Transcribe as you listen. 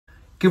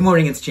Good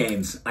morning, it's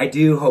James. I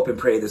do hope and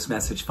pray this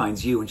message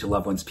finds you and your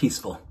loved ones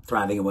peaceful,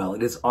 thriving, and well.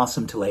 It is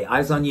awesome to lay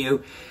eyes on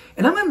you.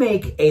 And I'm going to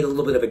make a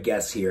little bit of a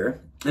guess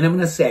here. And I'm going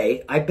to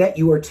say, I bet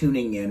you are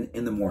tuning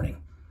in the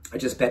morning. I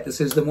just bet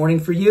this is the morning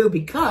for you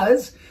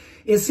because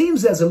it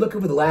seems as I look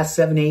over the last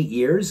 7-8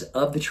 years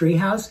of the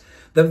Treehouse,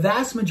 the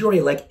vast majority,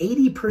 like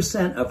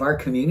 80% of our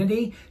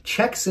community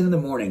checks in the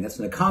morning. That's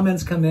when the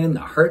comments come in,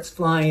 the hearts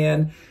fly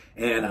in.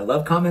 And I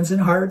love comments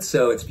and hearts,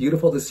 so it's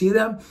beautiful to see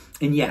them.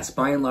 And yes,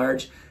 by and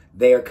large,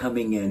 they are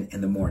coming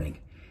in the morning.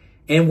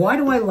 And why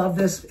do I love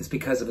this? It's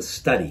because of a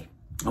study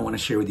I want to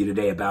share with you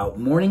today about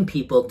morning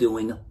people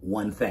doing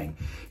one thing.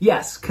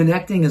 Yes,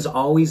 connecting is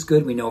always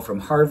good. We know from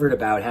Harvard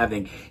about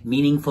having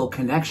meaningful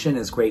connection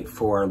is great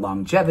for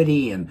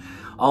longevity and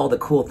all the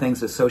cool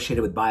things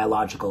associated with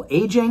biological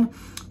aging.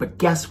 But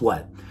guess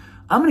what?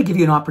 I'm going to give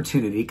you an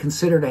opportunity.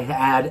 Consider to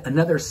add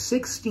another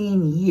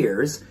 16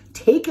 years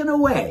taken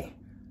away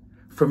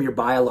from your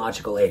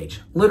biological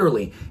age.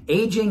 Literally,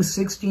 aging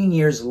 16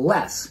 years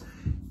less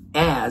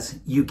as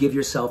you give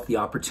yourself the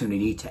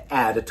opportunity to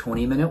add a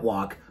 20-minute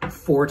walk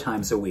 4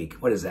 times a week.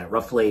 What is that?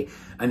 Roughly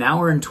an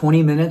hour and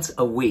 20 minutes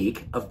a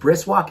week of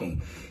brisk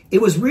walking.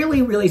 It was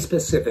really, really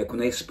specific when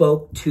they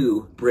spoke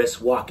to brisk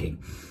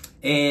walking.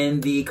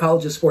 And the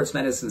College of Sports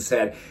Medicine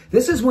said,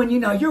 this is when you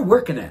know you're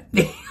working it.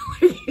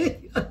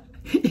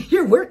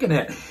 You're working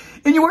it.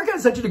 And you're working at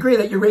such a degree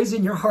that you're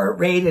raising your heart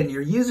rate and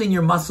you're using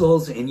your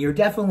muscles and you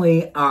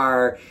definitely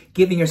are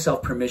giving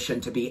yourself permission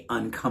to be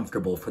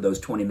uncomfortable for those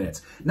 20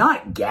 minutes.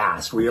 Not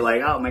gassed where you're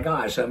like, oh my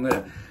gosh, I'm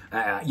going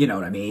to, you know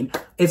what I mean?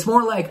 It's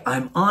more like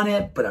I'm on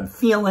it, but I'm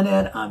feeling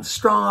it. I'm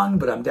strong,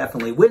 but I'm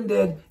definitely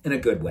winded in a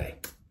good way.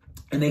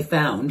 And they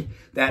found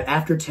that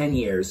after 10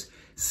 years,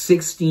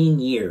 16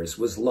 years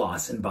was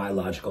lost in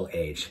biological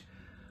age.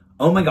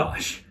 Oh my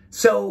gosh.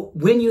 So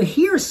when you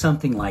hear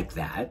something like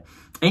that,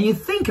 and you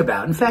think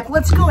about, in fact,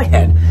 let's go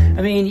ahead.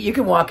 I mean, you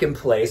can walk in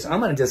place.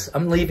 I'm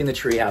leaving the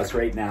Treehouse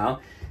right now,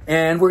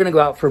 and we're gonna go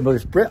out for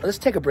let's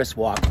take a brisk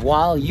walk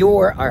while you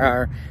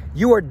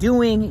are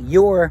doing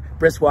your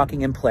brisk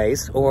walking in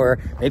place, or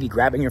maybe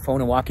grabbing your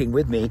phone and walking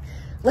with me.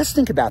 Let's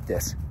think about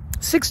this.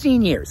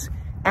 16 years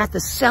at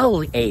the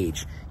cell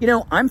age. You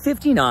know, I'm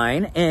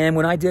 59, and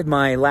when I did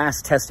my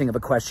last testing of a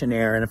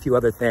questionnaire and a few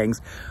other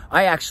things,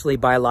 I actually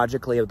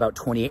biologically am about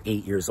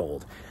 28 years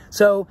old.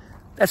 So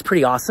that's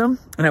pretty awesome.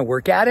 And I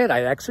work at it.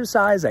 I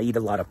exercise. I eat a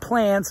lot of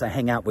plants. I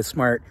hang out with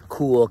smart,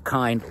 cool,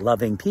 kind,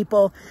 loving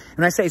people.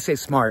 And I say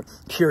smart,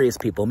 curious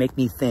people, make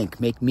me think,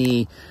 make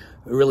me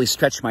really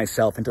stretch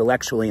myself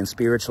intellectually and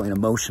spiritually and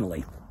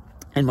emotionally.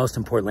 And most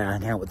importantly, I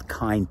hang out with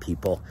kind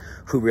people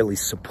who really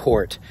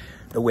support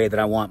the way that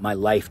I want my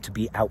life to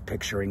be out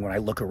picturing when I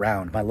look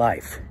around my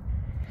life.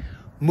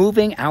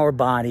 Moving our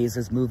bodies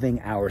is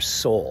moving our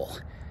soul.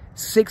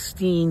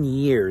 16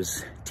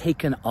 years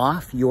taken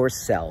off your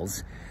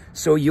cells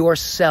so your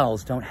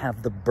cells don't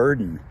have the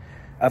burden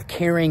of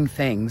carrying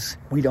things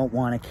we don't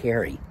want to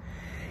carry.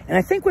 And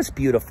I think what's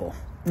beautiful,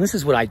 and this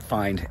is what I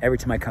find every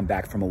time I come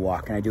back from a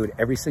walk, and I do it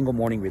every single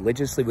morning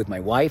religiously with my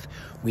wife.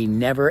 We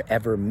never,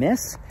 ever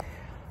miss.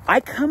 I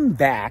come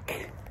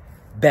back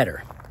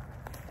better.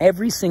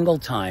 Every single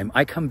time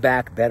I come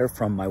back better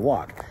from my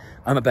walk.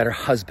 I'm a better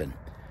husband.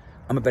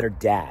 I'm a better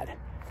dad.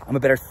 I'm a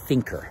better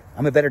thinker.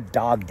 I'm a better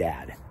dog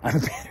dad.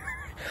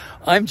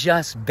 I'm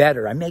just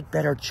better. I make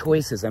better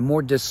choices. I'm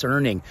more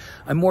discerning.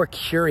 I'm more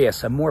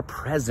curious. I'm more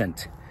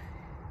present.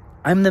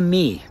 I'm the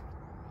me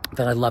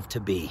that I love to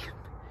be.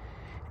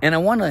 And I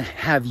want to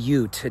have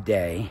you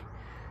today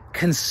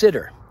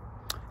consider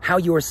how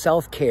your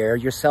self-care,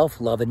 your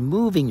self-love, and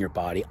moving your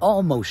body,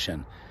 all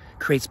motion,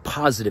 creates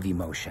positive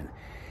emotion.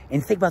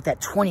 And think about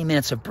that 20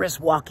 minutes of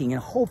brisk walking,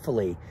 and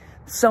hopefully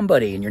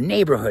somebody in your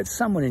neighborhood,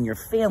 someone in your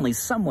family,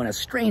 someone, a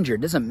stranger,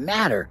 it doesn't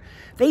matter.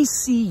 They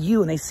see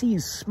you and they see you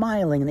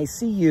smiling and they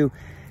see you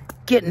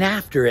getting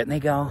after it and they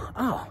go,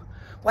 oh,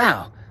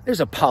 wow, there's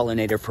a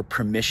pollinator for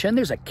permission.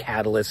 There's a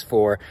catalyst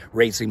for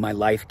raising my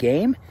life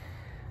game.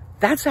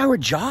 That's our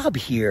job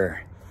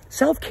here.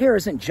 Self-care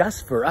isn't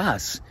just for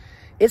us.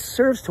 It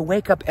serves to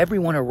wake up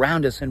everyone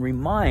around us and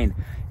remind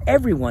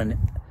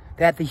everyone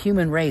that the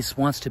human race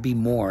wants to be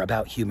more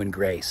about human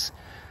grace.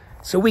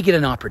 So we get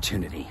an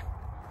opportunity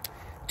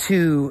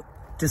to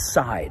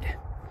decide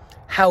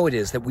how it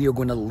is that we are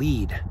going to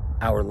lead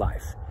our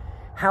life,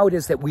 how it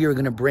is that we are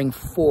going to bring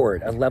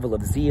forward a level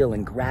of zeal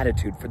and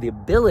gratitude for the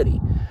ability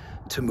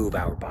to move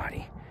our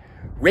body.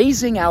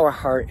 Raising our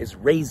heart is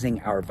raising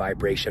our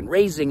vibration.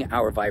 Raising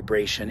our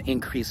vibration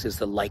increases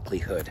the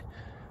likelihood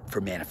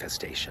for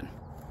manifestation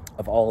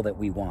of all that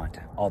we want,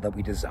 all that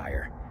we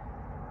desire,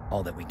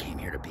 all that we came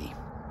here to be.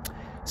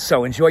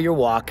 So enjoy your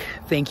walk.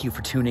 Thank you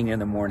for tuning in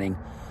the morning,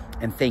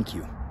 and thank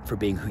you for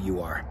being who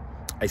you are.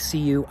 I see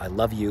you, I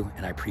love you,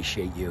 and I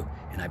appreciate you,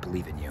 and I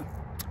believe in you.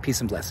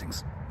 Peace and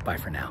blessings. Bye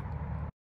for now.